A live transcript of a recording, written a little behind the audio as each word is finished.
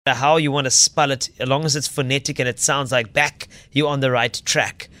How you want to spell it, as long as it's phonetic and it sounds like back, you're on the right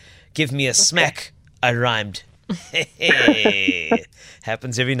track. Give me a smack, I rhymed.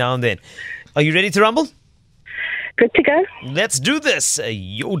 Happens every now and then. Are you ready to rumble? Good to go. Let's do this.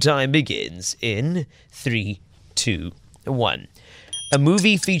 Your time begins in 3, 2, 1. A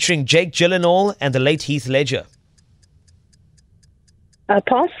movie featuring Jake Gyllenhaal and the late Heath Ledger.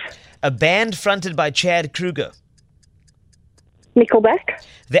 Pass. A band fronted by Chad Kroeger. Nickelback.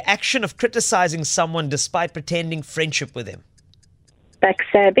 The action of criticizing someone despite pretending friendship with them.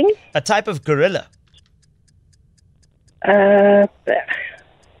 Backstabbing. A type of gorilla. A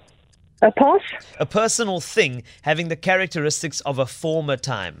pass. A personal thing having the characteristics of a former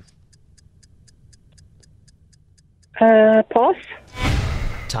time. Pass.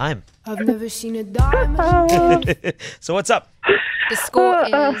 Time. I've never seen a diamond. So what's up? The score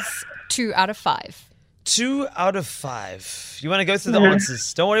is 2 out of 5. 2 out of 5. You want to go through the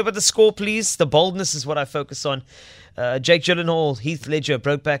answers? Don't worry about the score, please. The boldness is what I focus on. Jake Gyllenhaal, Heath Ledger,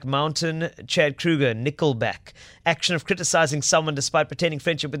 Brokeback Mountain, Chad Kroeger, Nickelback. Action of criticizing someone despite pretending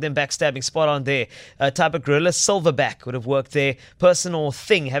friendship with them, backstabbing, spot on there. Type of gorilla, silverback would have worked there. Person or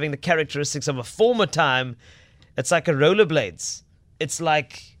thing having the characteristics of a former time. It's like a rollerblades. It's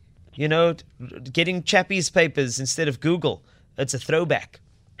like, getting Chappie's papers instead of Google. It's a throwback.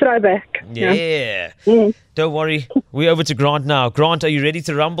 Throwback. Yeah. Don't worry. We're over to Grant now. Grant, are you ready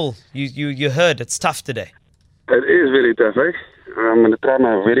to rumble? You heard it's tough today. It is very tough, eh? I'm going to try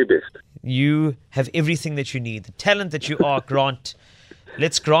my very best. You have everything that you need. The talent that you are, Grant.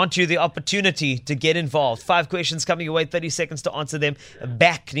 Let's grant you the opportunity to get involved. 5 questions coming your way, 30 seconds to answer them.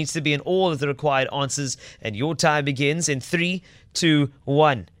 Back needs to be in all of the required answers. And your time begins in 3, 2,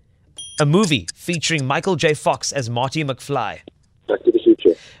 1. A movie featuring Michael J. Fox as Marty McFly. Back to the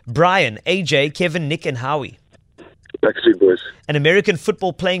Future. Brian, AJ, Kevin, Nick, and Howie. Backstreet Boys. An American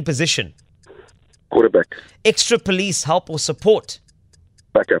football playing position. Quarterback. Extra police help or support.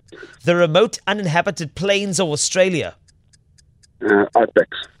 Backup. The remote uninhabited plains of Australia.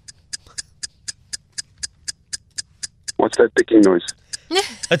 Outbacks. What's that ticking noise?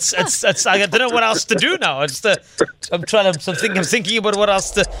 It's I don't know what else to do now. I'm thinking about what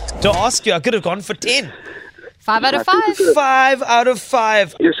else to ask you. I could have gone for 10. 5 out of 5. 5 out of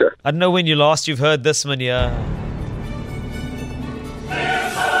 5. Yes, sir. I don't know when you've heard this one, yeah.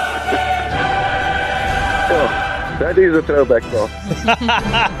 Oh, that is a throwback, though.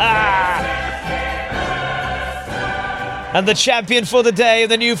 And the champion for the day,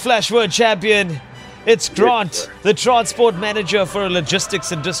 the new Flashword champion, it's Grant, the transport manager for a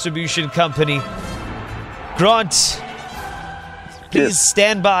logistics and distribution company. Grant, please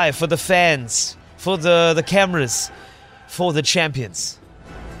stand by for the fans, for the cameras, for the champions.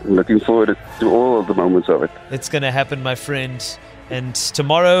 I'm looking forward to all of the moments of it. It's going to happen, my friend. And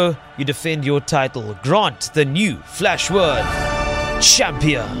tomorrow, you defend your title. Grant, the new Flashword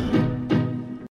champion.